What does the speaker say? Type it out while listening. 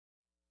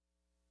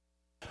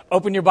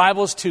Open your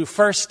Bibles to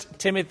 1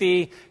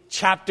 Timothy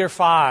chapter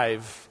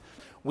 5.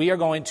 We are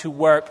going to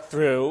work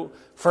through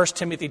 1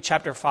 Timothy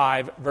chapter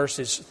 5,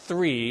 verses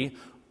 3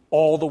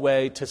 all the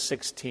way to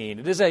 16.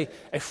 It is a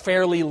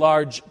fairly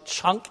large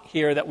chunk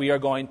here that we are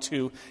going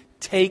to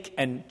take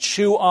and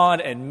chew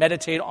on and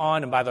meditate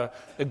on, and by the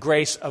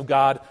grace of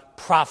God,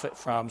 profit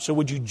from. So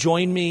would you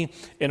join me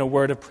in a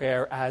word of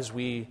prayer as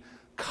we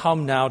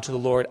come now to the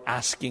Lord,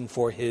 asking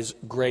for His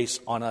grace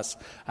on us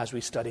as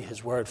we study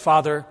His word.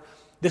 Father,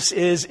 this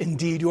is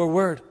indeed your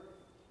word.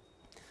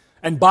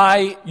 And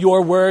by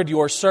your word,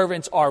 your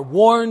servants are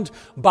warned.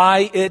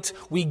 By it,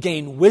 we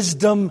gain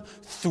wisdom.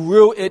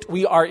 Through it,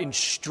 we are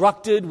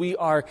instructed. We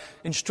are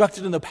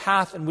instructed in the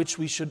path in which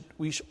we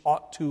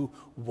ought to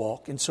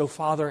walk. And so,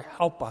 Father,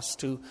 help us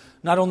to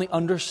not only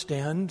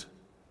understand,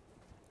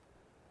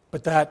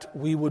 but that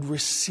we would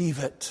receive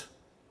it.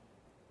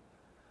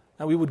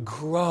 That we would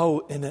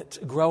grow in it,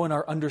 grow in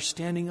our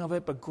understanding of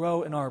it, but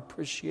grow in our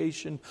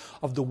appreciation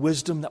of the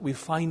wisdom that we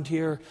find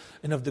here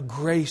and of the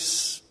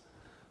grace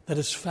that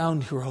is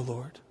found here, O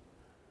Lord.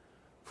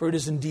 For it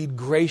is indeed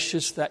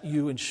gracious that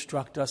you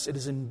instruct us. It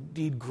is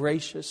indeed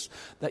gracious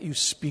that you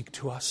speak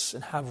to us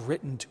and have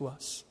written to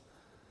us,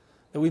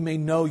 that we may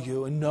know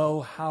you and know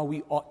how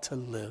we ought to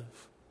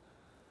live.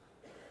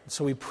 And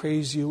so we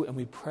praise you and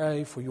we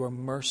pray for your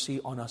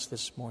mercy on us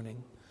this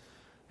morning.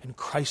 In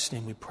Christ's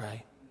name we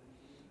pray.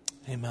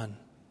 Amen.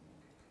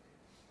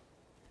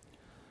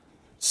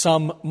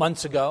 Some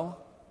months ago,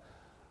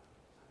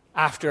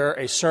 after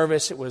a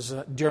service, it was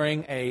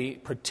during a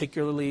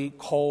particularly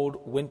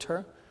cold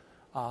winter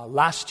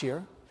last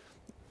year,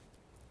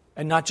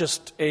 and not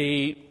just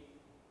a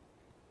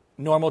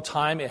normal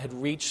time, it had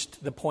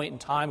reached the point in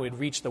time, we had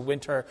reached the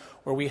winter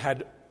where we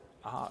had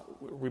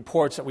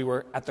reports that we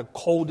were at the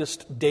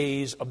coldest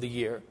days of the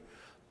year.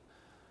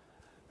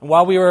 And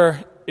while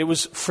it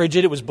was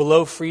frigid, it was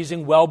below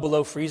freezing, well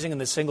below freezing in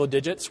the single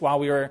digits. While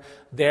we were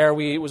there,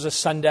 it was a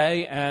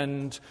Sunday,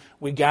 and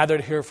we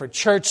gathered here for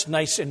church,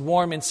 nice and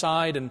warm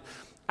inside. And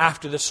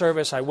after the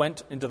service, I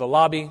went into the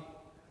lobby,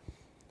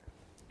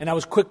 and I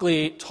was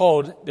quickly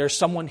told, there's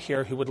someone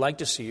here who would like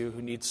to see you,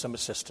 who needs some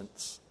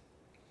assistance.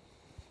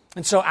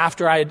 And so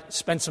after I had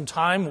spent some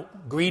time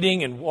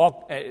greeting and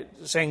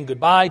saying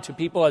goodbye to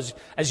people,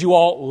 as you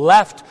all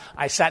left,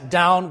 I sat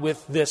down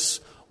with this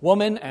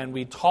woman, and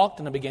we talked,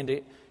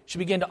 and she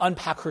began to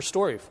unpack her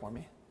story for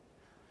me.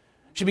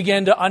 She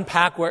began to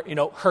unpack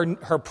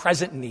her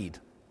present need.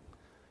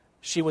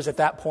 She was at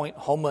that point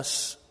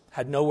homeless,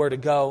 had nowhere to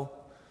go,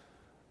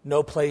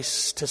 no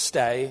place to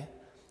stay,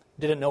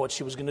 didn't know what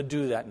she was going to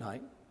do that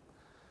night.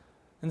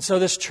 And so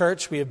this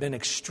church, we have been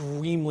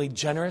extremely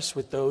generous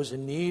with those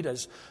in need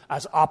as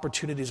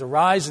opportunities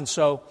arise. And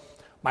so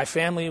my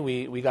family,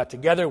 we got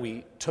together,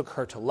 we took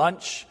her to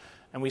lunch,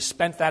 and we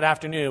spent that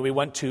afternoon. We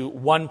went to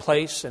one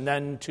place and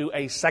then to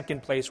a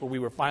second place where we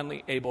were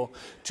finally able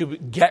to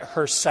get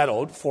her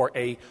settled for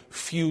a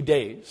few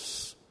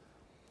days.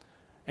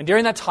 And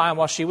during that time,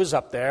 while she was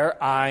up there,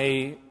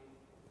 I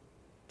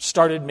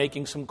started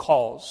making some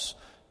calls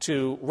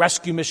to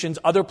rescue missions,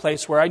 other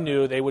places where I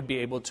knew they would be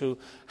able to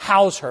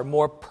house her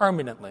more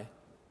permanently.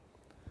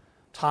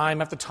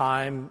 Time after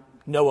time,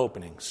 no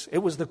openings. It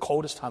was the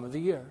coldest time of the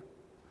year.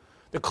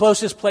 The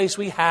closest place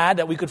we had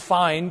that we could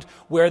find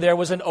where there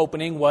was an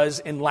opening was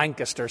in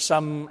Lancaster,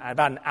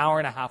 about an hour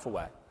and a half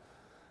away.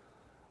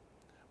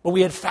 But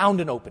we had found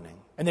an opening,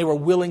 and they were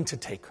willing to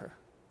take her.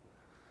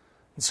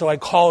 And so I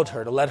called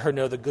her to let her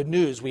know the good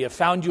news. We have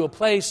found you a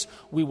place.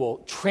 We will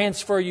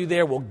transfer you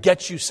there. We'll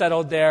get you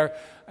settled there,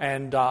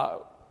 and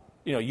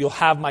you'll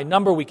have my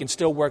number. We can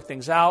still work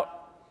things out.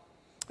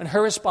 And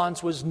her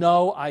response was,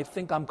 "No, I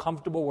think I'm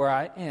comfortable where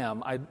I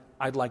am.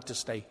 I'd like to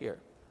stay here."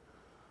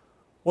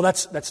 Well,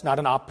 that's not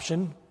an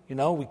option.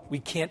 We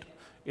can't,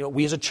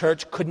 we as a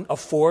church couldn't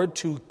afford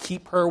to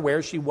keep her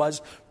where she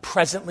was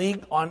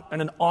presently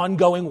in an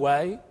ongoing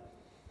way.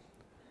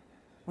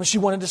 Well, she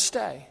wanted to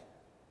stay.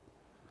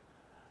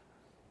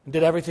 And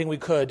did everything we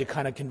could to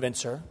kind of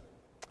convince her.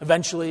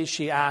 Eventually,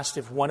 she asked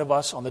if one of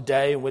us, on the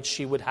day in which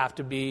she would have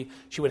to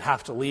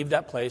leave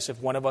that place,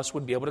 if one of us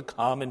would be able to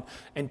come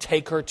and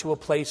take her to a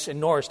place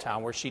in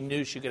Norristown where she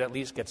knew she could at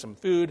least get some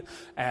food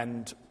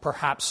and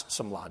perhaps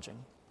some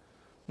lodging.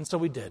 And so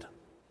we did.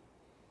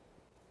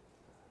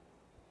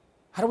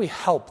 How do we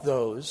help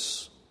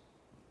those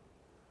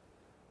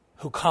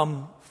who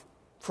come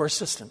for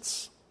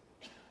assistance?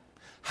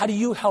 How do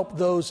you help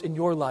those in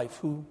your life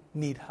who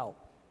need help?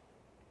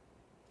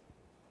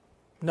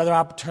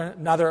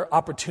 Another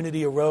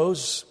opportunity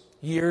arose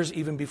years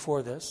even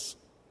before this.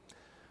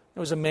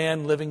 There was a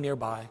man living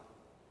nearby.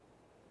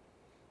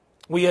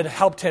 We had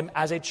helped him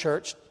as a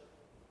church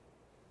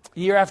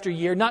year after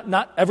year,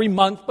 not every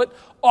month, but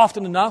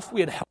often enough. We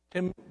had helped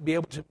him be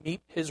able to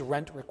meet his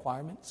rent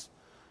requirements.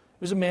 He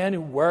was a man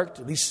who worked,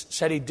 at least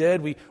said he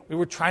did. We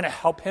were trying to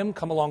help him,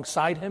 come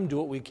alongside him, do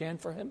what we can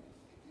for him.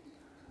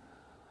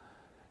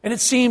 And it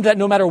seemed that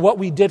no matter what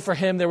we did for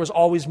him, there was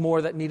always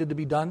more that needed to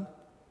be done.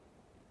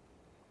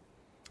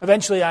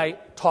 Eventually, I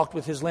talked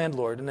with his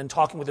landlord, and then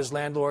talking with his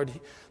landlord,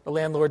 the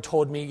landlord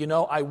told me,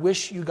 I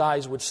wish you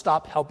guys would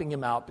stop helping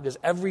him out, because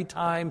every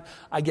time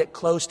I get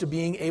close to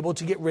being able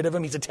to get rid of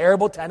him, he's a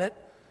terrible tenant.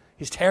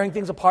 He's tearing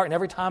things apart, and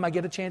every time I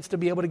get a chance to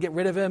be able to get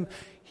rid of him,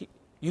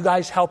 you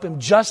guys help him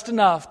just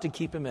enough to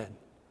keep him in.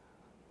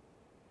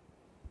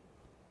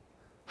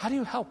 How do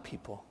you help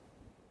people?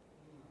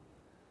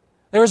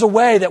 There is a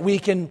way that we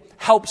can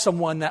help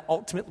someone that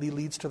ultimately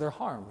leads to their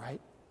harm,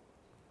 right?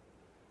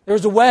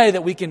 There's a way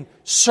that we can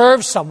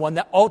serve someone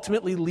that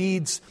ultimately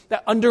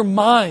that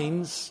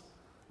undermines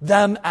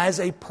them as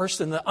a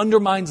person, that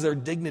undermines their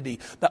dignity,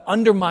 that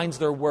undermines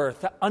their worth,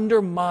 that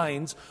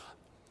undermines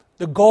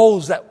the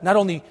goals that not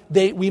only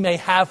we may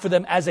have for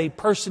them as a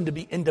person to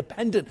be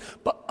independent,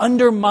 but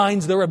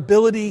undermines their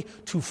ability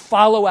to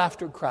follow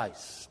after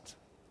Christ.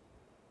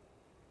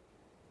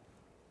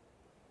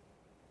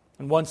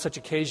 On one such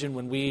occasion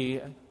when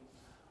we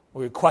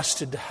were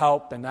requested to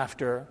help, and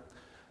after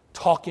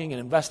talking and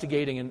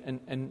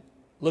investigating and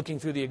looking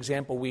through the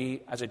example,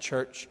 we as a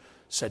church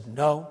said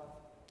no.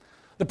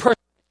 The person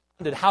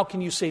responded, "How can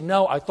you say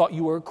no? I thought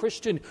you were a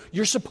Christian.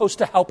 You're supposed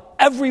to help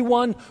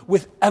everyone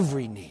with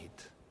every need."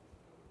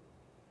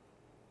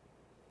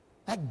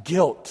 That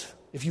guilt,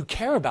 if you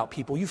care about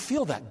people, you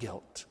feel that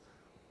guilt.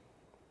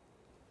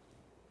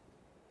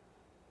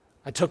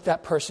 I took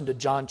that person to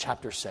John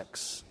chapter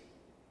 6.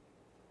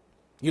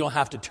 You don't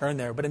have to turn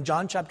there, but in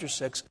John chapter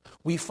 6,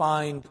 we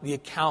find the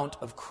account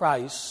of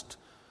Christ.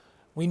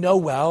 We know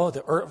well,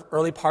 the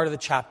early part of the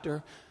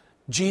chapter,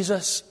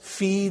 Jesus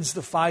feeds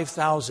the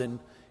 5,000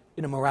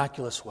 in a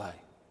miraculous way.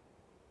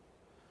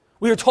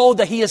 We are told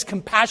that he has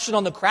compassion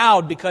on the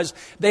crowd because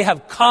they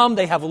have come,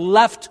 they have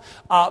left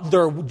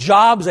their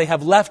jobs, they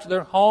have left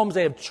their homes,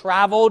 they have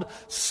traveled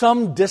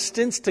some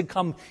distance to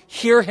come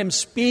hear him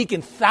speak,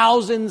 and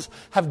thousands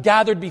have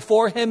gathered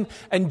before him.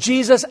 And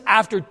Jesus,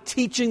 after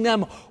teaching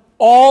them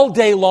all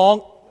day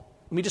long,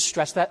 let me just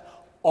stress that,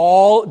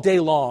 all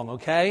day long,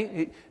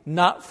 okay?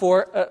 Not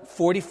for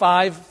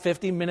 45,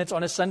 50 minutes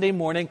on a Sunday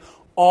morning,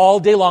 all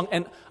day long.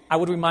 And I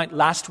would remind,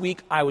 last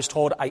week I was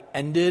told I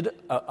ended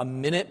a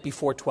minute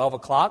before 12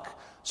 o'clock,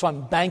 so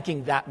I'm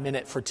banking that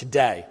minute for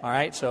today, all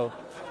right? So,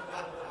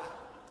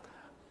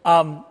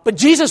 but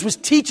Jesus was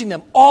teaching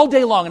them all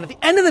day long, and at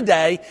the end of the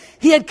day,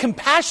 he had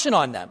compassion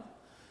on them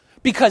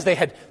because they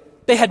had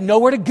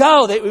nowhere to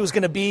go. It was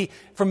going to be,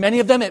 for many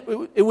of them,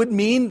 it would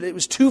mean it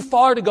was too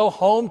far to go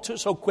home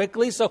so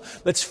quickly. So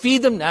let's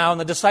feed them now. And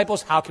the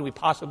disciples, how can we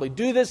possibly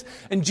do this?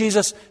 And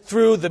Jesus,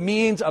 through the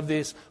means of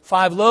these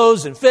 5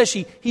 loaves and fish,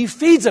 he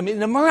feeds them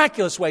in a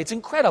miraculous way. It's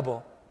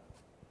incredible.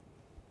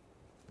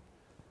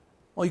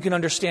 Well, you can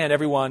understand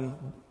everyone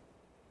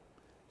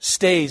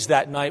stays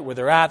that night where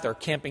they're at. They're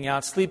camping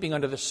out, sleeping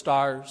under the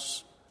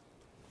stars.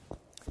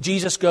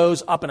 Jesus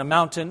goes up in a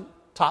mountain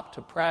top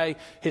to pray.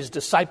 His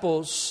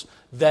disciples,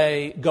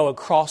 they go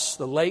across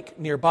the lake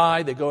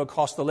nearby. They go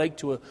across the lake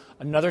to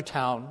another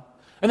town.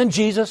 And then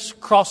Jesus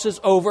crosses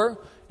over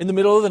in the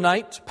middle of the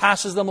night,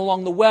 passes them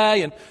along the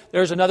way, and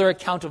there's another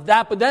account of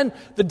that. But then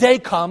the day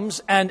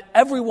comes, and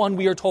everyone,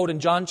 we are told in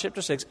John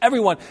chapter 6,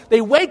 everyone,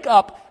 they wake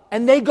up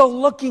and they go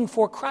looking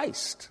for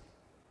Christ.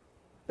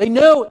 They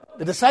know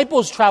the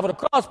disciples traveled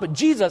across, but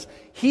Jesus,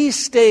 he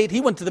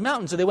went to the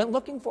mountain, so they went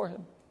looking for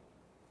him.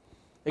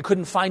 They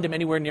couldn't find him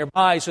anywhere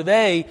nearby, so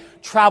they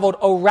traveled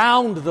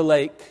around the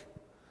lake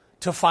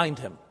to find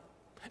him.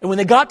 And when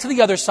they got to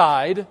the other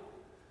side,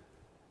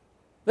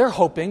 they're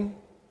hoping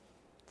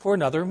for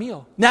another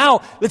meal.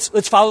 Now,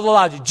 let's follow the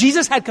logic.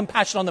 Jesus had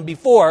compassion on them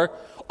before.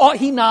 Ought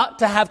he not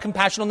to have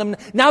compassion on them?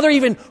 Now they're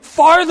even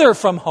farther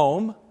from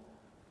home.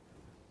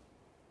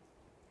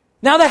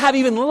 Now they have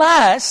even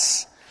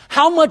less.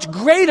 How much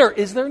greater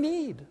is their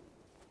need?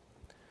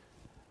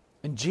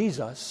 And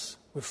Jesus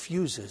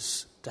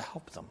refuses to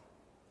help them.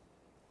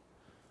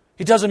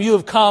 He tells them, you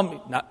have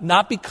come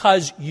not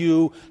because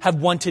you have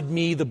wanted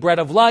me, the bread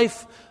of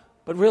life,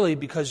 but really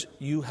because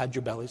you had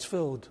your bellies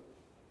filled.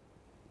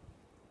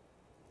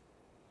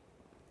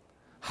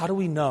 How do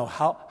we know?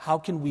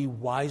 How can we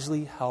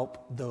wisely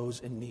help those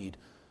in need?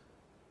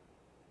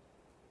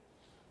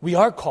 We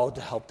are called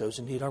to help those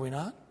in need, are we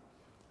not?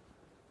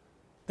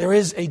 There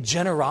is a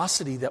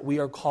generosity that we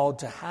are called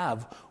to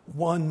have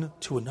one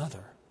to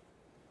another.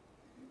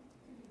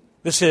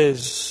 These are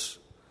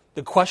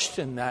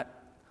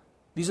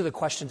the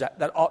questions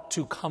that ought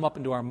to come up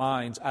into our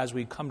minds as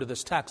we come to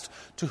this text.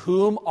 To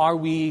whom are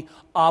we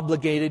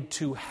obligated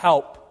to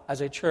help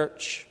as a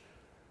church?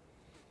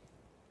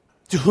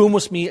 To whom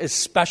must we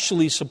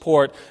especially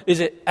support? Is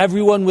it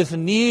everyone with a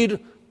need?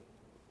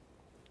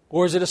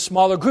 Or is it a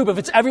smaller group? If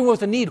it's everyone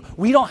with a need,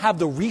 we don't have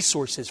the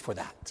resources for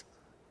that.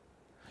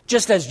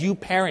 Just as you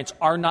parents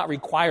are not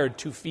required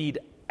to feed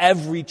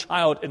every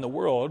child in the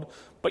world,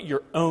 but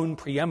your own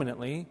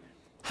preeminently,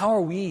 how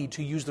are we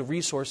to use the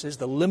resources,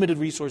 the limited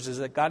resources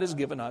that God has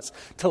given us,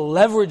 to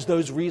leverage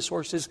those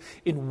resources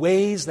in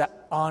ways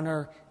that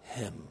honor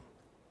him,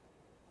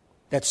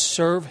 that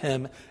serve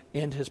him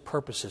and his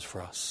purposes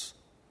for us?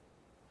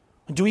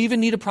 Do we even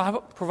need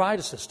to provide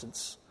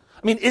assistance?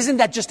 I mean, isn't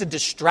that just a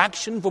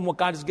distraction from what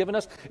God has given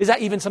us? Is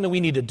that even something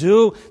we need to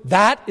do?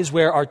 That is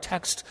where our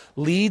text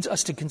leads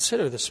us to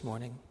consider this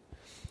morning.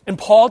 And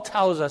Paul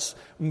tells us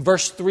in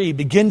verse 3,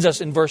 begins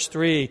us in verse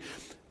 3,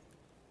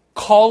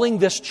 calling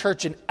this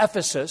church in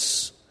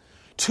Ephesus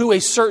to a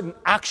certain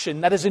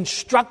action that is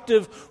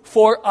instructive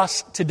for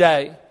us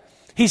today.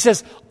 He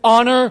says,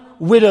 honor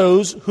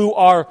widows who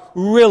are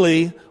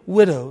really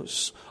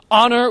widows.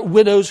 Honor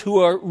widows who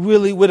are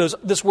really widows.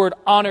 This word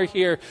honor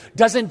here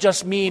doesn't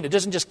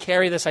just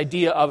carry this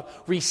idea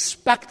of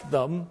respect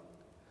them.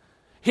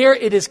 Here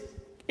it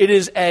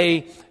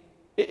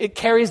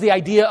carries the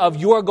idea of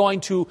you are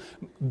going to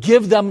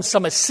give them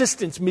some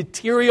assistance,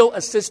 material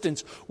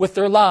assistance with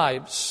their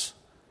lives.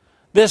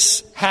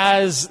 This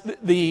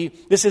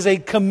is a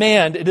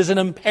command, it is an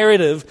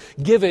imperative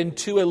given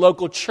to a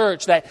local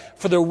church that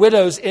for the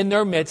widows in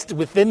their midst,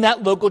 within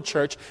that local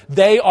church,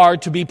 they are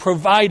to be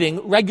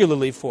providing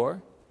regularly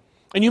for.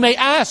 And you may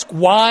ask,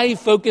 why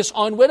focus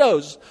on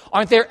widows?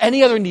 Aren't there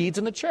any other needs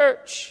in the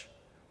church?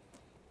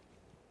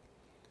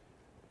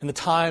 In the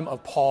time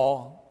of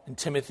Paul and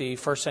Timothy,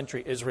 first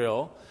century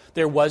Israel,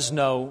 there was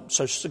no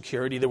Social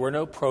Security, there were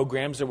no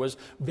programs, there was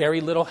very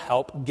little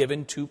help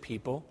given to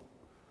people.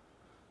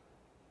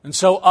 And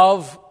so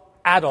of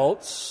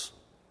adults,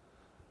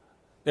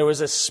 there was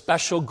a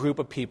special group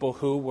of people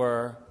who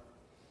were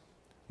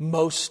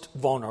most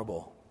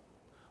vulnerable,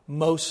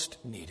 most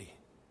needy.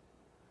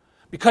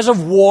 Because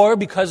of war,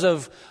 because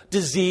of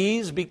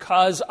disease,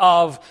 because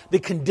of the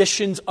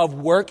conditions of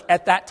work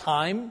at that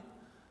time,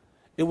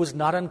 it was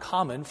not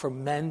uncommon for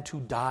men to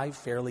die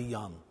fairly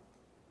young.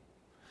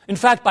 In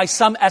fact, by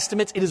some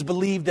estimates, it is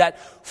believed that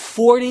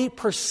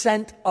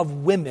 40%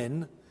 of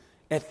women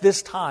at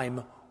this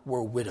time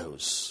were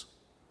widows.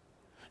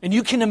 And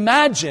you can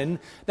imagine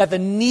that the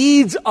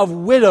needs of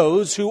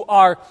widows who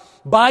are,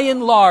 by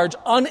and large,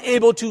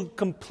 unable to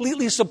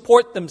completely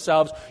support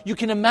themselves, you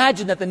can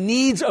imagine that the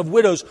needs of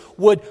widows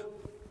would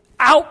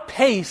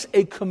outpace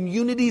a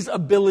community's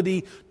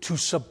ability to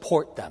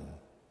support them.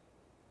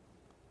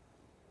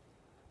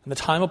 In the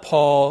time of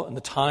Paul, in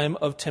the time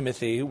of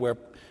Timothy, in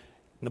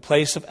the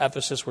place of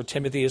Ephesus where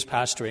Timothy is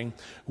pastoring,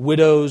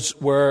 widows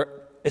were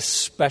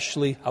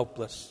especially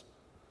helpless.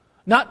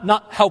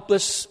 Not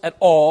helpless at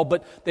all,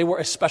 but they were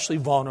especially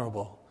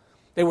vulnerable.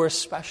 They were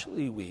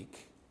especially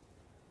weak.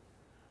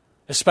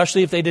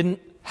 Especially if they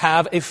didn't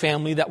have a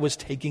family that was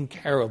taking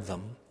care of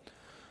them.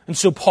 And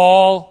so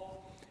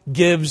Paul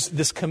gives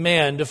this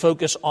command to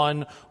focus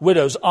on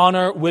widows.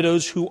 Honor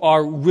widows who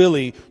are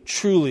really,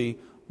 truly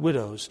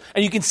widows.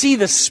 And you can see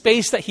the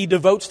space that he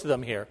devotes to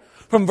them here.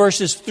 From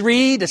verses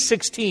 3 to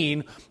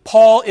 16,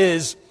 Paul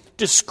is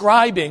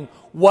describing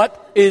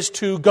what is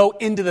to go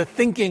into the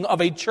thinking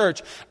of a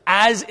church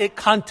as it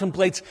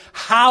contemplates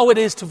how it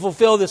is to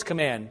fulfill this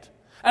command.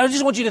 And I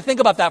just want you to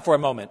think about that for a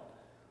moment.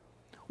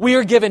 We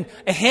are given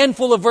a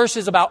handful of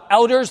verses about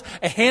elders,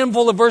 a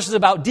handful of verses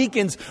about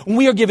deacons, and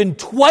we are given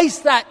twice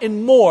that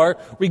and more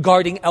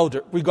regarding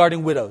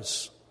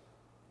widows.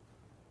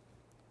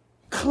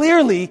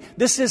 Clearly,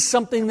 this is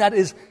something that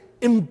is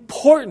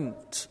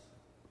important.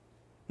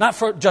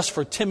 Not just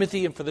for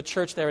Timothy and for the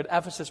church there at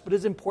Ephesus, but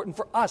is important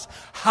for us.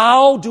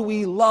 How do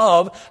we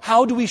love?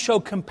 How do we show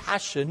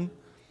compassion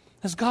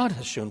as God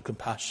has shown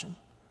compassion?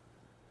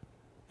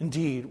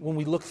 Indeed, when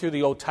we look through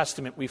the Old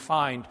Testament, we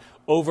find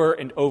over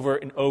and over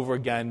and over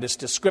again this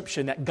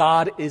description that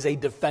God is a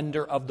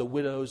defender of the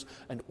widows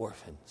and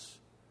orphans.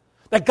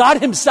 That God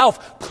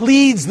himself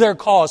pleads their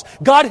cause.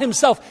 God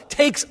himself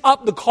takes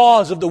up the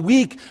cause of the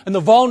weak and the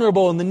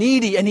vulnerable and the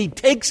needy, and he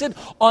takes it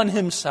on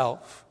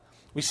himself.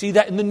 We see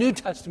that in the New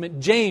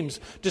Testament.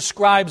 James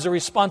describes the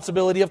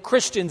responsibility of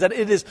Christians, that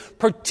it is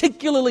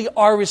particularly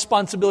our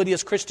responsibility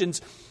as Christians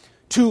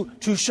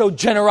to show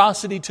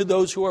generosity to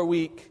those who are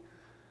weak.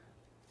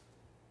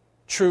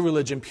 True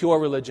religion, pure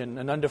religion,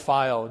 and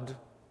undefiled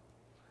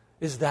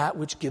is that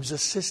which gives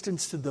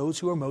assistance to those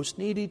who are most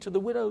needy, to the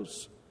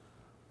widows.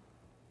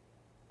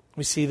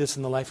 We see this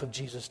in the life of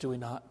Jesus, do we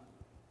not?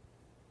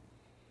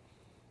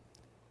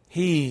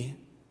 He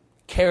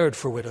cared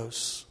for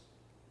widows.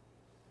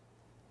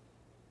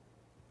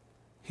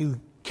 He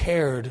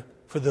cared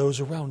for those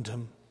around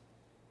him.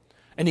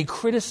 And he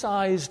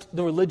criticized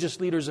the religious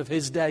leaders of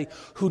his day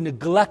who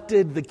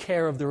neglected the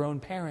care of their own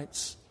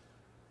parents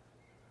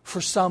for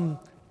some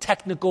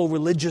technical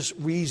religious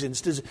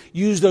reasons, to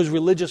use those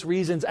religious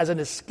reasons as an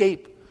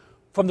escape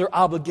from their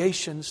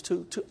obligations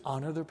to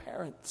honor their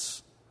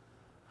parents.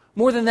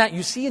 More than that,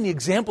 you see in the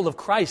example of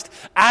Christ,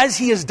 as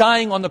he is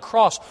dying on the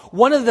cross,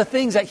 one of the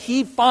things that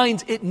he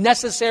finds it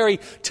necessary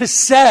to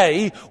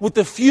say with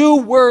the few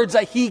words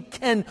that he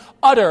can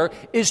utter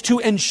is to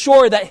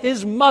ensure that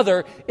his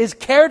mother is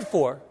cared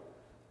for.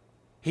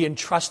 He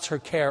entrusts her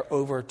care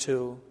over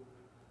to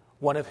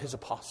one of his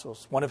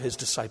apostles, one of his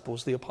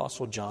disciples, the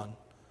Apostle John.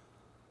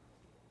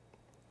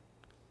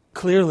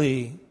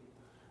 Clearly,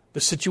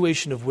 the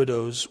situation of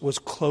widows was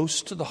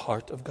close to the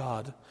heart of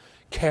God.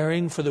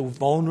 Caring for the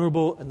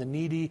vulnerable and the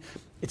needy,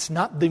 it's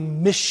not the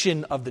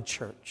mission of the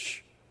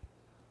church.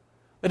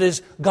 That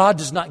is, God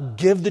does not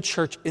give the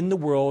church in the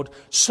world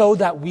so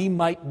that we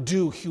might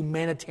do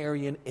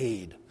humanitarian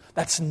aid.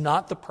 That's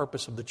not the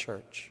purpose of the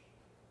church.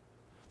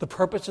 The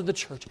purpose of the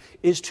church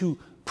is to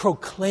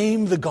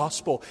proclaim the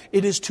gospel.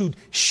 It is to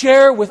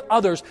share with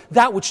others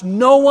that which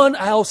no one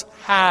else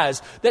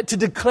has, that to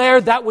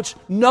declare that which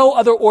no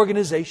other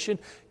organization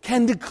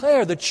can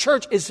declare. The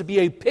church is to be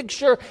a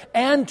picture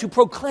and to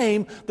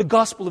proclaim the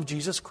gospel of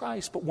Jesus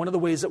Christ. But one of the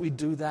ways that we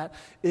do that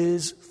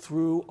is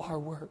through our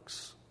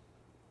works.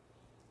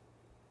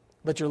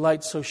 Let your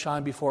light so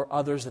shine before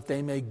others that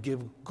they may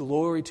give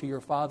glory to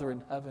your Father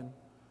in heaven.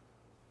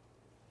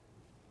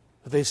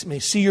 That they may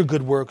see your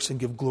good works and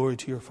give glory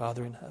to your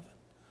Father in heaven.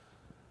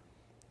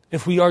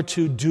 If we are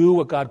to do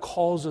what God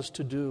calls us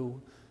to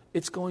do,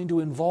 it's going to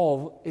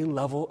involve a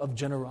level of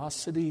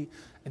generosity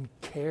and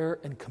care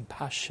and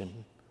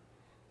compassion.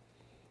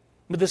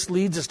 But this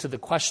leads us to the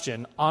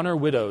question, honor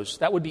widows.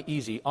 That would be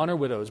easy, honor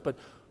widows. But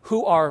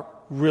who are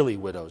really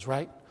widows,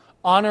 right?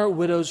 Honor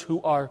widows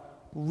who are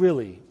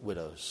really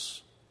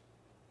widows.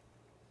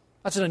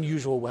 That's an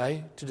unusual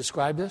way to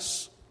describe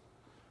this.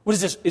 What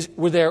is this?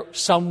 Were there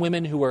some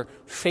women who were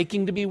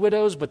faking to be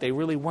widows, but they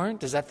really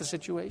weren't? Is that the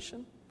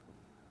situation?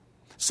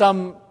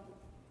 Some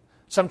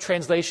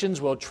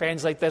translations will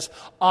translate this,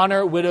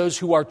 honor widows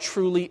who are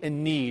truly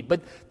in need.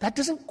 But that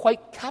doesn't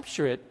quite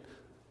capture it.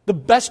 The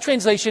best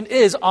translation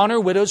is honor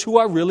widows who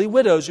are really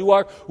widows, who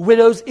are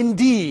widows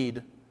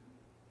indeed.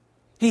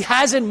 He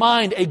has in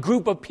mind a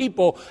group of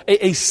people,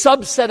 a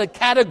subset, a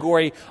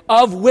category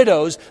of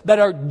widows that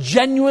are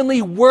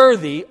genuinely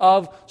worthy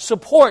of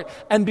support.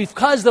 And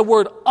because the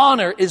word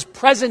honor is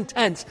present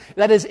tense,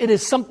 that is, it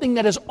is something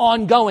that is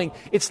ongoing.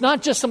 It's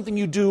not just something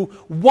you do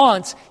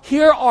once.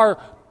 Here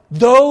are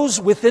those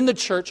within the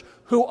church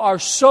who are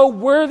so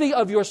worthy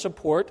of your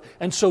support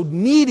and so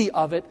needy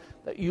of it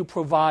that you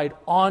provide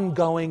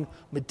ongoing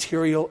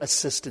material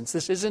assistance.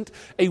 This isn't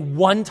a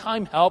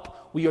one-time help.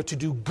 We are to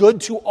do good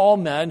to all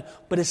men,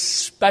 but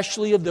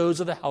especially of those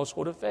of the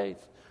household of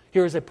faith.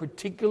 Here is a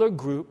particular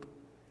group,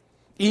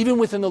 even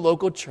within the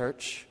local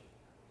church,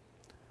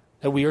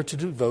 that we are to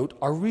devote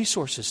our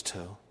resources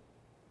to.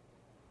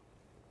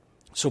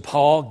 So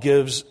Paul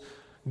gives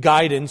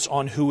guidance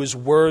on who is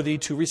worthy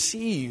to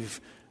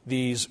receive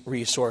these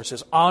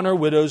resources. Honor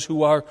widows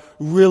who are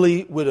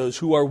really widows,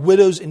 who are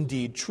widows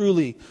indeed,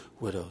 truly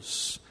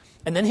widows.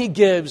 And then he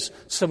gives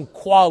some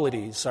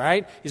qualities, all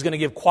right? He's going to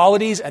give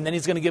qualities and then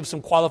he's going to give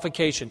some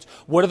qualifications.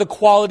 What are the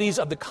qualities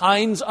of the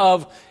kinds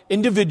of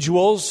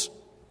individuals,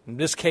 in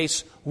this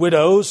case,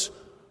 widows,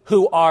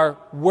 who are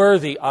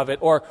worthy of it?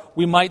 Or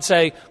we might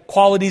say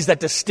qualities that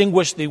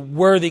distinguish the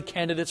worthy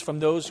candidates from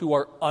those who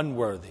are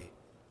unworthy.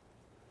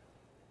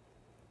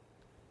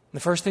 The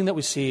first thing that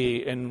we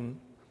see, and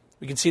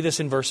we can see this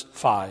in verse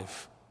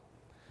 5,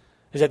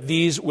 is that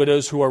these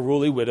widows who are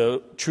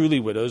truly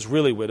widows,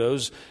 really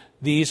widows,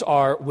 these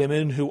are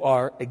women who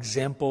are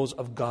examples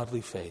of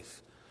godly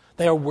faith.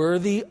 They are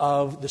worthy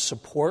of the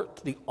support,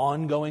 the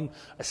ongoing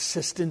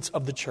assistance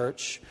of the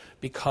church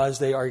because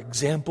they are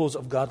examples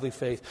of godly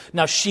faith.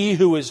 Now, she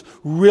who is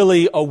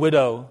really a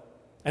widow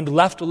and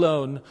left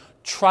alone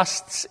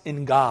trusts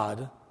in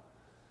God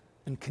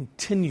and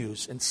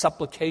continues in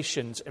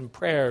supplications and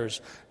prayers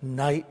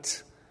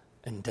night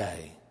and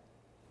day.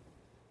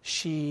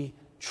 She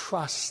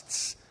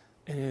trusts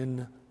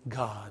in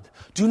God.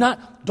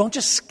 Don't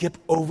just skip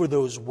over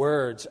those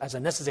words as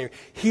unnecessary.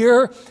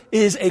 Here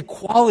is a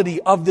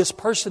quality of this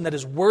person that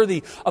is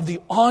worthy of the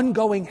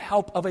ongoing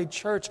help of a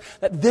church.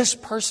 That this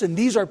person,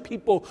 these are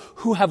people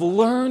who have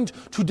learned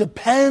to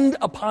depend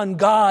upon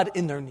God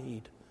in their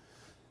need.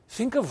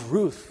 Think of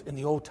Ruth in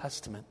the Old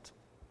Testament,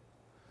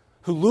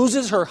 who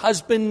loses her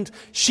husband.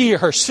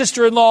 Her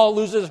sister-in-law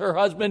loses her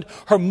husband.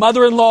 Her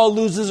mother-in-law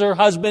loses her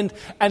husband.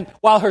 And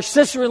while her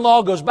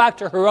sister-in-law goes back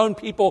to her own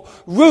people,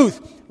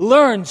 Ruth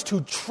learns to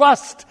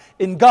trust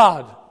in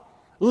God,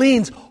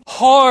 leans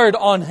hard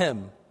on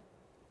Him.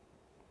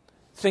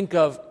 Think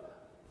of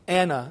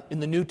Anna in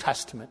the New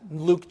Testament.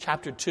 In Luke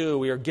chapter 2,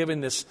 we are given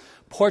this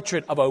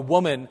portrait of a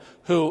woman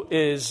who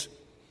is...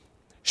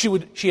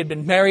 She had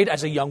been married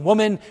as a young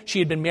woman. She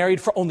had been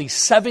married for only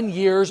 7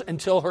 years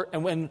and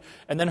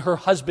then her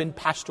husband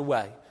passed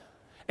away.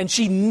 And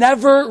she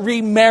never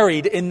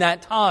remarried in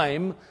that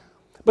time,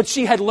 but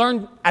she had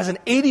learned as an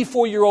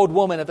 84-year-old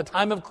woman at the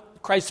time of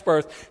Christ's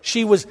birth,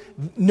 she was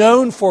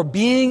known for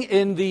being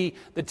in the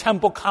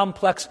temple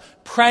complex,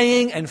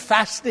 praying and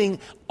fasting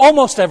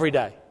almost every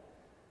day.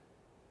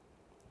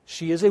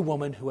 She is a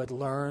woman who had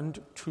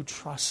learned to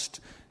trust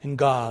in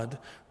God.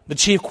 The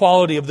chief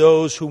quality of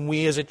those whom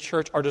we as a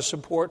church are to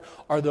support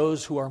are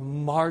those who are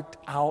marked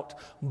out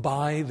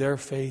by their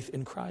faith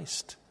in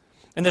Christ.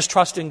 And this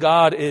trust in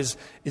God is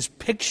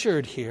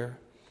pictured here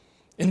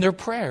in their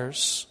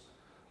prayers.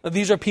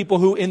 These are people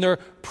who in their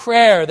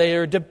prayer, they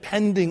are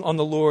depending on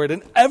the Lord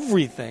in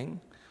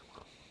everything.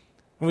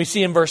 When we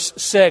see in verse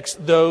 6,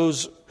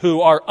 those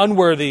who are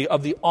unworthy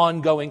of the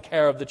ongoing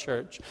care of the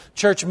church.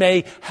 Church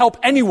may help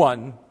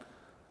anyone,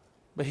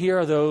 but here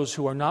are those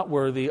who are not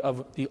worthy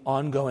of the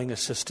ongoing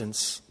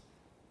assistance.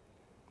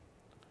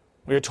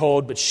 We are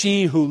told, but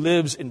she who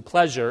lives in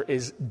pleasure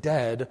is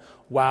dead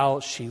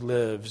while she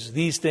lives.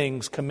 These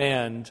things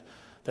command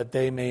that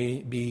they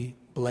may be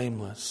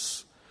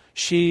blameless.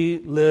 She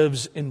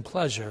lives in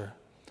pleasure.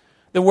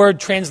 The word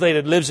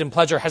translated lives in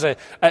pleasure has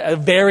a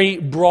very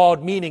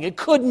broad meaning. It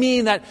could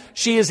mean that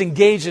she is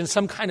engaged in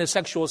some kind of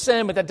sexual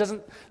sin, but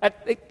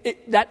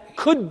that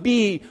could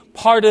be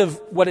part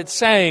of what it's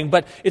saying,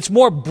 but it's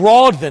more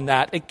broad than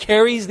that. It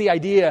carries the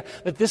idea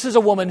that this is a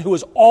woman who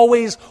is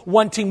always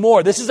wanting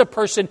more. This is a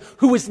person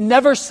who is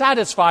never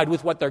satisfied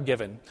with what they're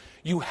given.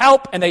 You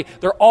help and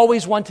they're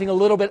always wanting a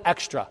little bit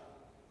extra.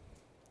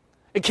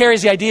 It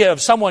carries the idea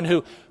of someone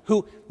who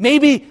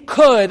maybe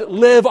could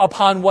live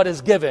upon what is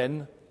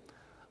given,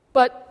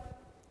 but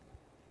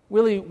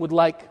really would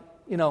like,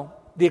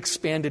 the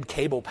expanded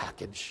cable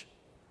package.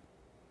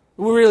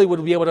 We really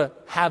would be able to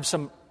have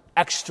some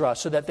extra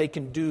so that they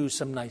can do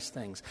some nice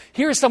things.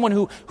 Here is someone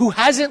who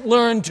hasn't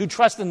learned to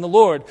trust in the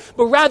Lord,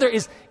 but rather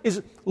is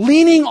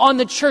leaning on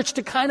the church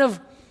to kind of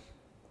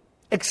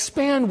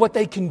expand what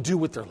they can do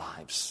with their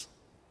lives.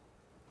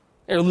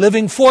 They're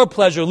living for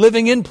pleasure,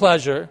 living in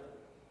pleasure,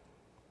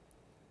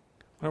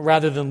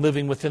 rather than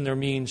living within their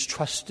means,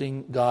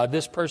 trusting God.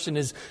 This person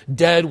is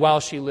dead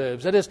while she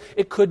lives. That is,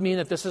 it could mean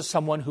that this is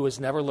someone who has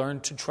never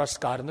learned to trust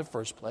God in the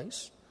first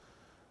place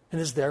and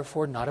is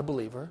therefore not a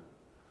believer.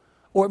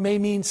 Or it may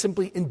mean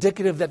simply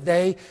indicative that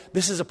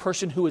this is a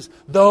person who is,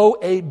 though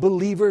a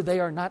believer, they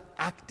are not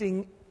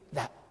acting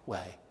that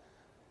way.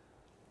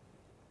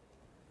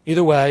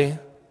 Either way,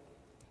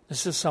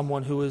 this is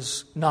someone who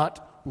is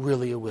not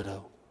really a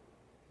widow.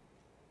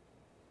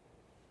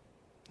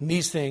 And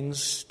these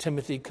things,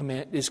 Timothy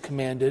is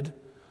commanded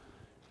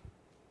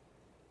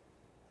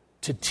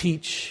to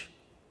teach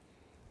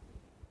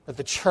that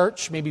the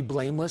church may be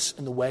blameless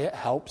in the way it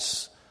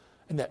helps,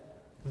 and that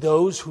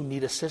those who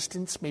need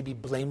assistance may be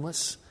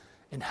blameless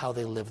in how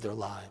they live their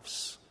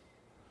lives.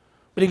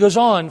 But he goes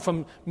on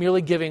from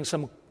merely giving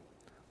some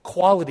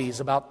qualities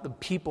about the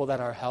people that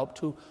are helped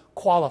to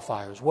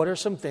qualifiers. What are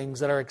some things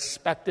that are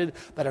expected,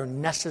 that are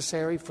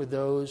necessary for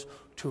those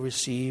to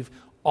receive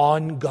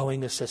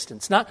ongoing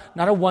assistance? Not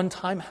a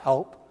one-time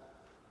help,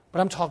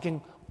 but I'm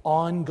talking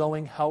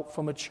ongoing help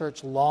from a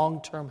church,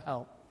 long-term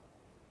help.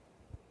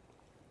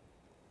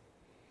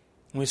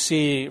 We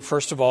see,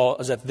 first of all,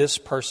 is that this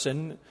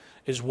person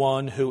is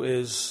one who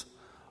is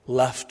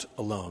left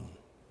alone.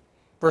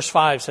 Verse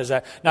 5 says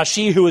that, now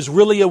she who is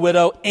really a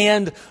widow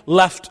and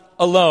left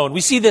alone. We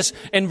see this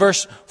in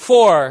verse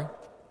 4.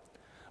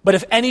 But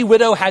if any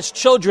widow has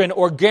children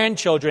or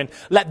grandchildren,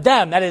 let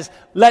them, that is,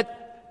 let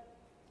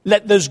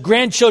those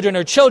grandchildren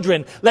or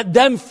children, let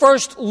them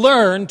first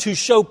learn to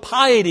show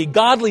piety,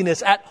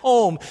 godliness at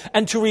home,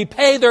 and to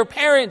repay their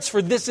parents,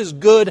 for this is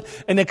good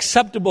and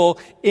acceptable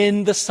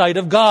in the sight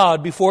of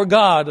God, before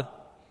God.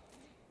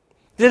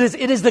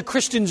 It is the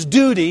Christian's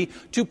duty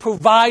to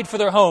provide for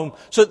their home.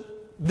 So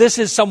this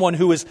is someone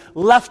who is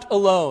left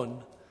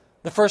alone.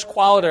 The first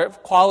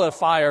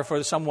qualifier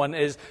for someone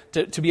is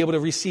to be able to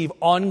receive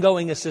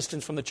ongoing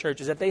assistance from the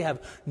church is that they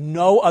have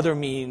no other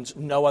means,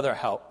 no other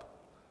help.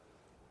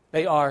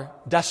 They are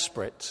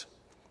desperate.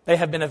 They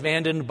have been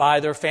abandoned by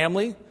their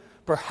family,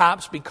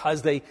 perhaps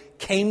because they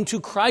came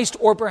to Christ,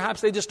 or perhaps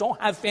they just don't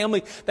have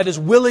family that is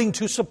willing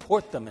to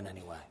support them in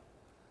any way.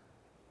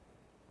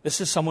 This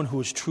is someone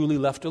who is truly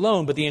left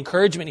alone. But the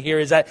encouragement here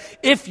is that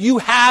if you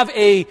have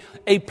a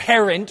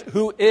parent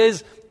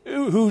who's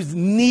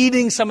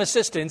needing some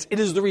assistance, it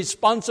is the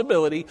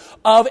responsibility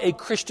of a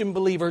Christian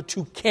believer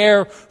to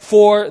care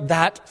for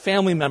that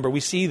family member.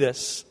 We see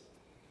this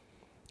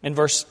in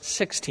verse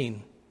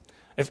 16.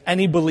 If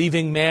any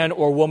believing man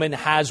or woman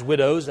has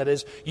widows, that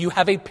is, you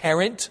have a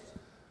parent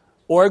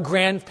or a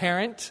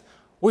grandparent,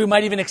 or we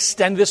might even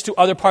extend this to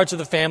other parts of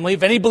the family.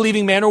 If any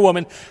believing man or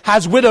woman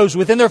has widows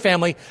within their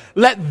family,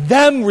 let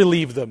them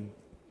relieve them.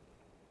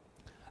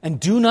 And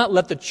do not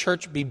let the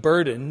church be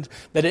burdened,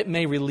 that it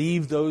may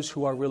relieve those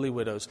who are really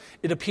widows.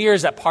 It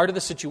appears that part of the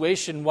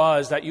situation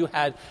was that you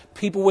had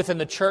people within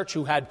the church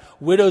who had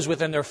widows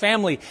within their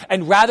family,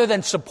 and rather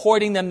than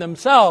supporting them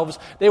themselves,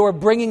 they were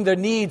bringing the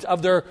needs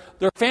of their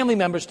family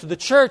members to the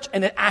church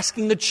and then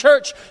asking the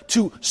church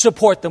to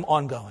support them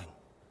ongoing.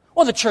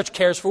 Well, the church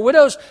cares for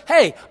widows.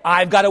 Hey,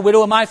 I've got a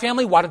widow in my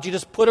family. Why don't you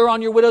just put her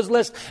on your widow's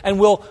list and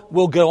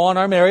we'll go on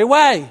our merry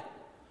way?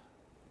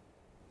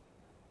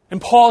 And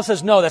Paul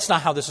says, no, that's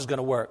not how this is going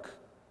to work.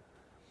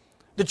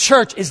 The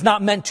church is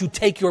not meant to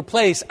take your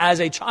place as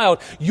a child.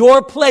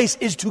 Your place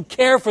is to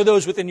care for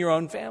those within your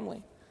own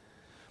family.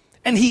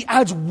 And he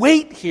adds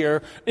weight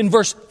here in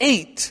verse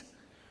 8,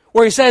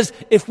 where he says,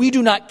 if we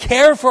do not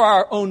care for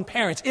our own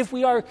parents, if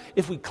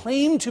we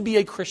claim to be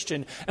a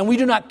Christian and we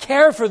do not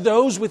care for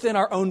those within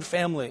our own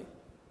family,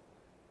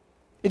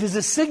 it is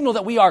a signal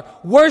that we are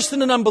worse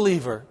than an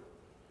unbeliever.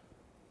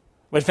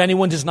 But if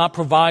anyone does not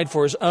provide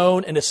for his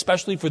own, and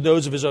especially for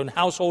those of his own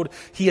household,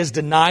 he has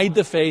denied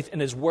the faith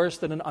and is worse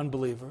than an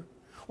unbeliever.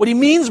 What he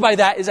means by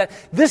that is that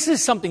this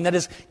is something that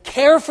is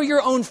care for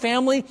your own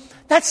family.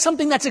 That's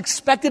something that's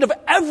expected of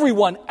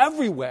everyone,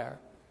 everywhere.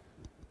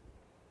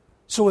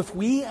 So if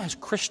we as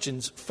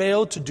Christians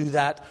fail to do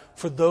that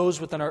for those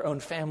within our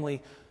own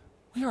family,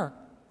 we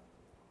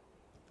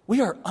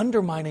are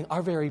undermining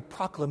our very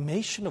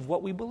proclamation of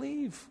what we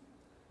believe.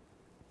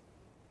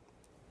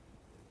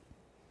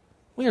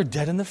 We are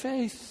dead in the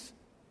faith.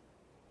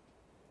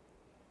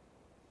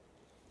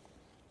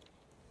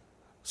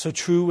 So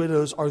true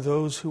widows are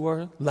those who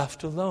are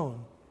left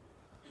alone.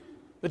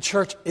 The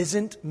church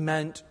isn't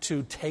meant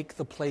to take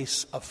the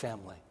place of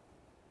family.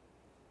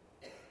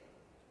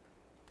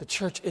 The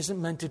church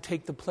isn't meant to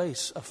take the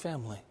place of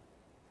family.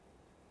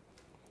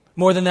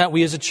 More than that,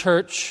 we as a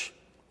church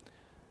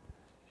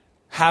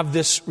have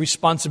this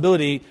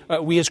responsibility,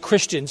 we as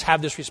Christians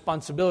have this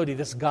responsibility,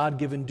 this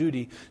God-given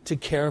duty to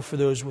care for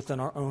those within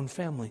our own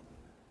family.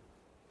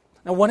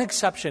 Now, one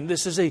exception,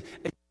 this is a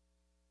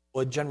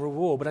general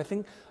rule, but I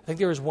think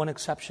there is one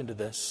exception to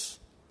this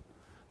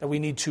that we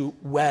need to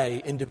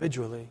weigh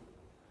individually.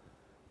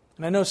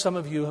 And I know some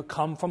of you have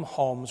come from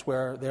homes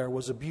where there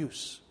was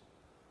abuse.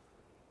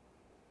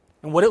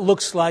 And what it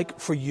looks like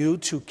for you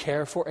to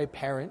care for a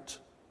parent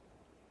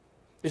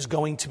is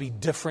going to be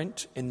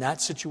different in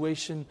that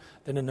situation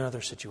than in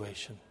another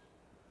situation.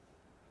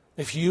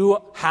 If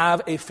you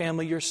have a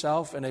family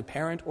yourself and a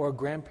parent or a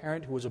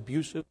grandparent who was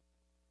abusive,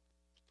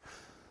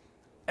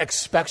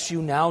 expects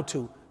you now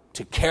to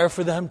care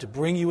for them, to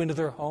bring you into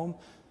their home,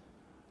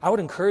 I would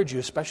encourage you,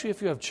 especially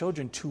if you have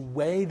children, to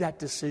weigh that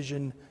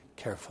decision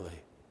carefully.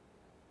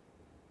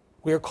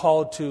 We are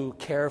called to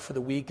care for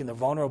the weak and the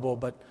vulnerable,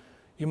 but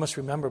you must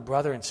remember,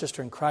 brother and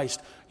sister in Christ,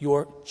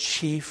 your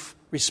chief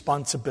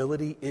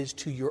responsibility is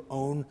to your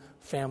own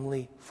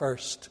family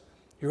first,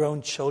 your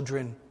own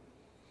children.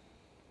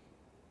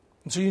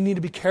 And so you need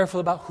to be careful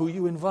about who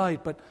you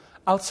invite. But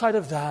outside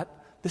of that,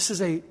 this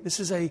is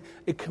a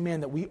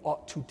command that we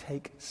ought to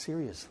take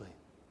seriously.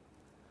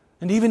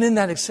 And even in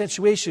that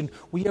situation,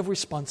 we have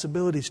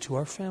responsibilities to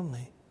our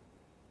family.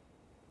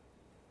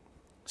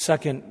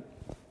 Second,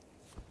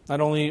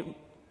 not only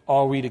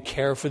are we to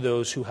care for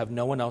those who have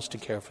no one else to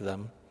care for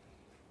them,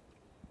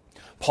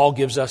 Paul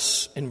gives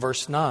us in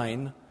verse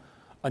 9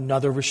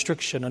 another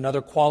restriction,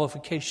 another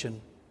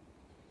qualification.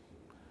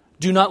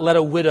 Do not let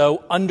a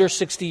widow under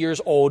 60 years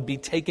old be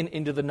taken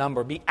into the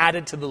number, be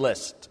added to the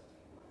list.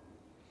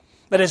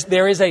 That is,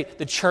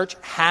 the church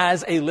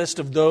has a list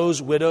of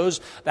those widows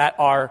that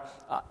are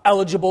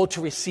eligible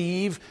to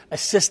receive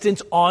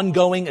assistance,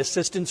 ongoing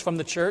assistance from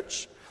the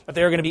church, that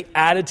they are going to be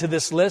added to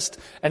this list.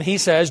 And he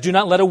says, do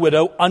not let a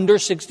widow under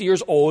 60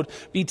 years old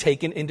be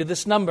taken into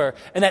this number.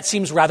 And that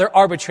seems rather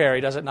arbitrary,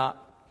 does it not?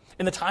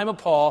 In the time of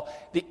Paul,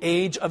 the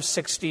age of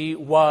 60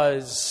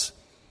 was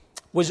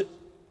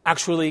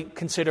actually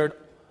considered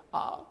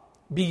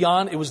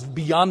beyond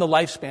the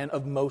lifespan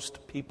of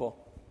most people.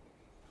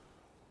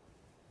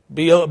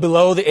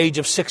 Below the age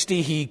of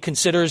 60, he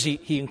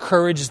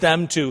encourages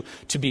them to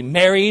be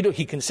married.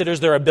 He considers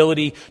their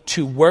ability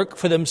to work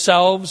for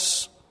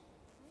themselves,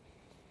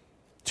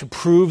 to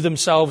prove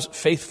themselves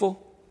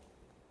faithful.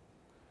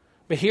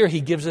 But here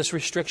he gives this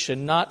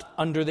restriction, not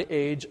under the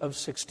age of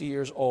 60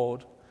 years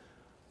old.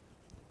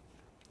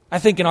 I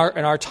think in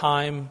our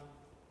time,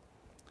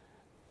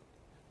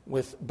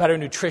 with better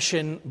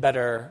nutrition,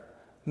 better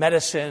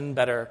medicine,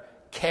 better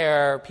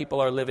care, people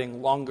are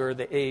living longer,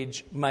 the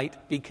age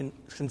might be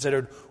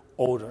considered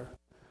older.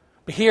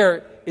 But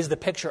here is the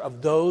picture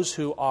of those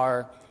who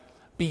are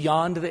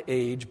beyond the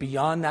age,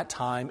 beyond that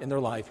time in their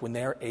life when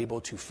they are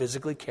able to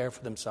physically care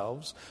for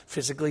themselves,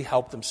 physically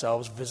help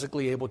themselves,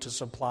 physically able to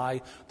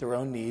supply their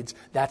own needs.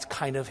 That's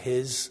kind of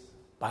his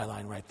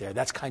byline right there.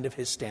 That's kind of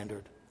his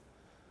standard.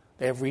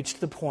 They have reached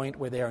the point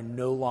where they are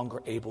no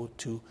longer able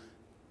to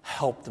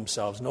help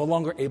themselves, no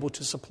longer able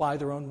to supply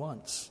their own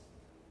wants.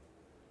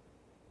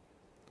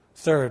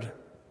 Third,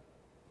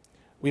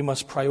 we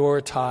must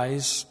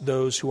prioritize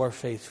those who are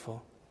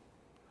faithful.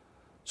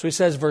 So he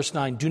says, verse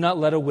 9, do not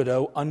let a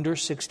widow under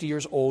 60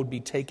 years old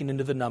be taken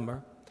into the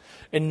number,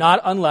 and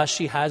not unless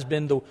she has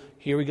been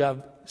here we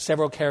go,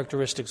 several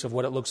characteristics of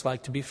what it looks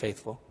like to be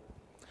faithful.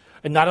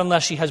 And not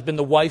unless she has been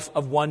the wife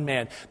of one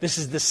man. This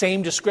is the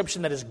same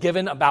description that is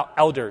given about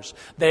elders.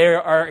 They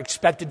are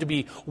expected to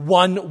be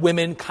one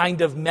women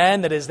kind of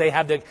men. That is, they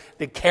have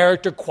the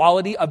character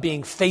quality of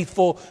being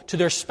faithful to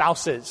their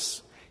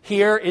spouses.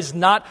 Here is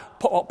not,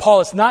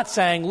 Paul is not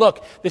saying,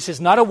 look, this is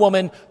not a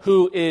woman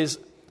who is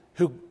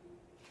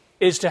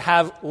to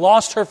have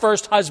lost her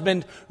first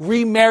husband,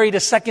 remarried a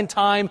second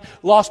time,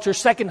 lost her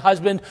second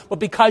husband, but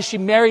because she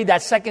married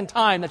that second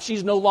time, that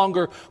she's no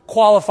longer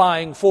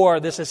qualifying for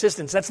this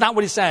assistance. That's not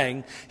what he's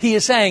saying. He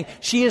is saying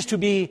she is to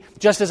be,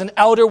 just as an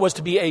elder was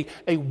to be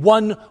a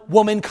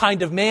one-woman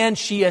kind of man,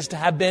 she is to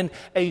have been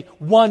a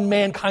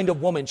one-man kind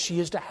of woman. She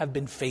is to have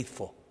been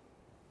faithful.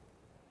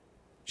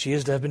 She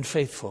is to have been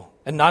faithful.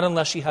 And not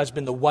unless she has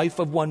been the wife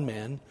of one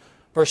man.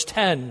 Verse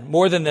 10,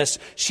 more than this,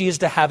 she is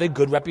to have a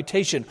good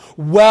reputation,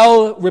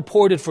 well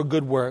reported for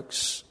good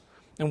works.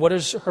 And what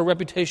is her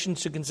reputation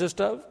to consist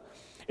of?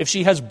 If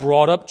she has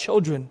brought up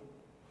children,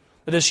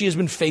 that is, she has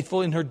been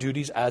faithful in her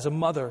duties as a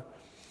mother.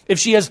 If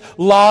she has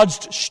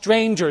lodged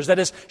strangers, that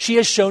is, she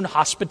has shown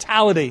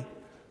hospitality.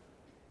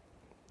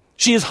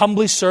 She has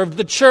humbly served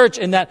the church.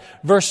 In that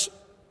verse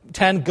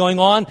 10 going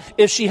on,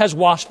 if she has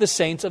washed the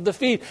saints of the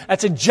feet.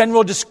 That's a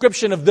general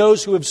description of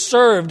those who have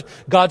served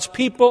God's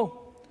people.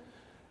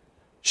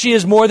 She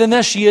is more than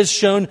this. She has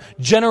shown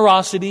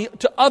generosity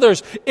to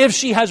others. If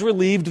she has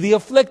relieved the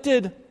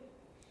afflicted.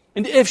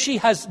 And if she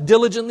has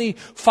diligently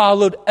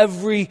followed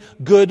every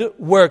good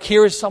work.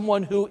 Here is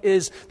someone who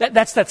is,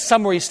 that's that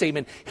summary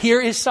statement.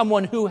 Here is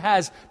someone who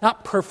has,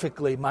 not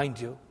perfectly, mind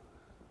you.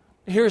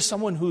 Here is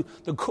someone who,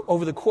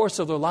 over the course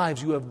of their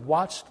lives, you have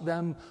watched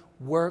them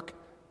work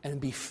and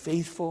be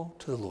faithful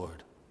to the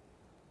Lord.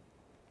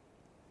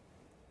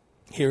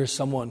 Here is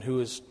someone who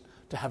is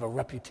to have a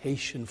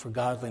reputation for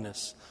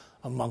godliness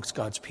amongst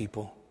God's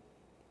people.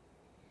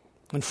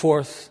 And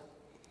fourth,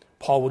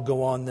 Paul would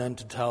go on then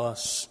to tell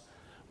us,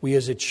 we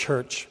as a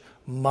church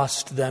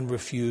must then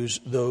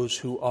refuse those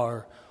who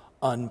are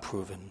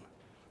unproven.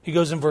 He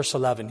goes in verse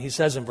 11, he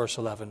says in verse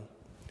 11,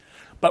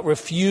 but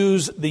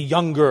refuse the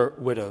younger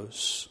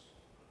widows.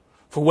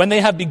 For when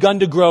they have begun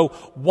to grow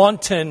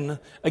wanton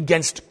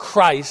against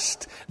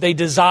Christ, they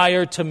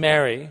desire to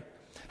marry,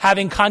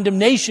 having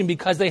condemnation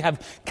because they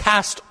have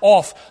cast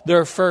off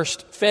their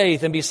first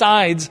faith. And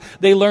besides,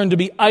 they learn to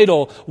be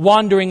idle,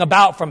 wandering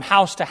about from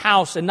house to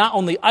house, and not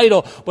only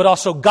idle, but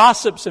also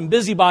gossips and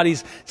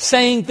busybodies,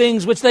 saying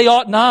things which they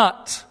ought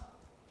not.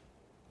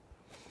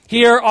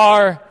 Here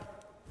are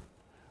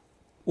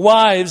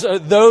wives,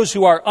 those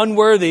who are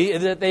unworthy,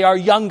 that they are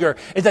younger,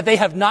 is that they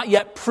have not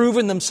yet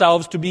proven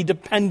themselves to be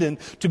dependent,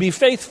 to be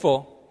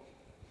faithful.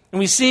 And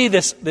we see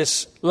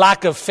this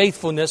lack of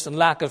faithfulness and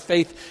lack of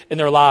faith in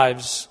their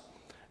lives.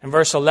 In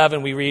verse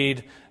 11 we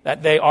read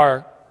that they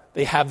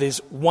have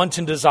this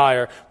wanton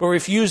desire, but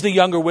refuse the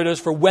younger widows,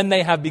 for when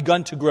they have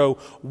begun to grow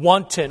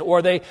wanton,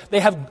 or they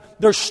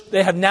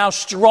have now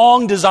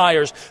strong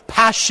desires,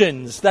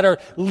 passions that are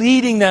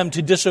leading them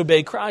to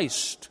disobey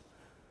Christ.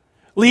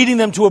 Leading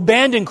them to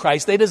abandon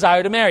Christ, they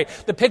desire to marry.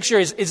 The picture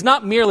is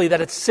not merely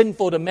that it's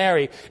sinful to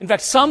marry. In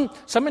fact, some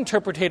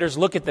interpreters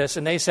look at this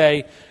and they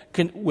say,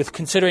 with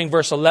considering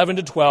verse 11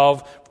 to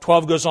 12,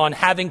 12 goes on,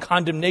 having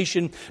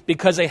condemnation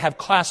because they have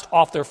cast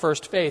off their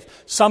first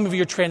faith. Some of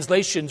your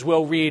translations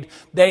will read,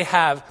 they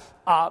have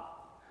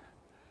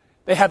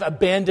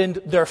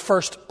abandoned their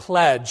first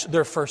pledge,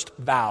 their first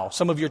vow.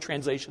 Some of your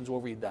translations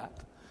will read that.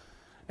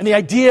 And the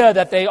idea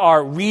that they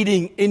are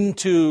reading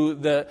into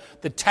the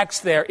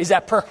text there is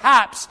that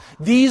perhaps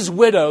these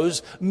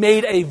widows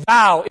made a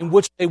vow in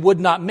which they would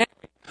not marry,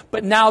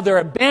 but now they're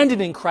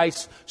abandoning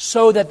Christ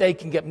so that they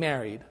can get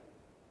married.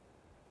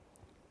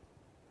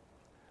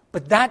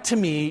 But that to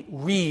me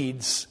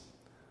reads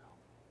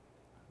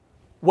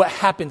what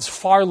happens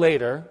far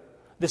later,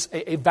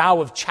 a vow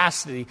of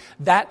chastity.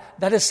 That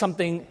is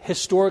something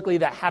historically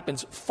that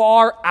happens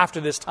far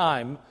after this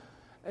time.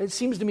 It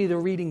seems to me they're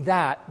reading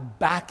that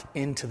back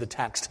into the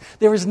text.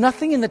 There is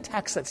nothing in the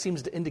text that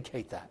seems to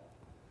indicate that.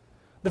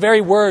 The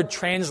very word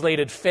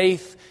translated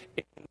faith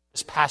in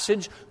this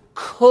passage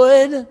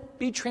could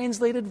be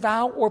translated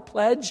vow or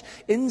pledge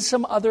in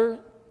some other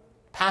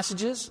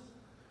passages.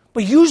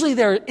 But usually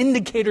there are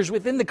indicators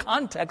within the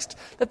context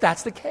that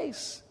that's the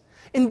case.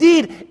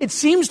 Indeed, it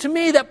seems to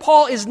me that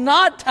Paul is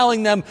not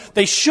telling them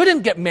they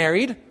shouldn't get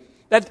married,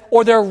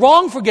 or they're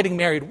wrong for getting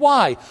married.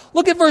 Why?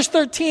 Look at verse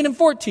 13 and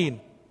 14.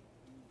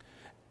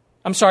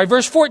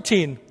 Verse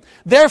 14.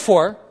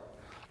 Therefore,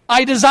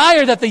 I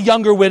desire that the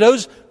younger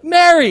widows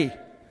marry,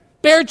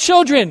 bear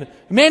children,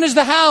 manage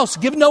the house,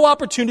 give no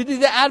opportunity to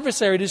the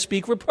adversary to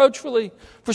speak reproachfully. For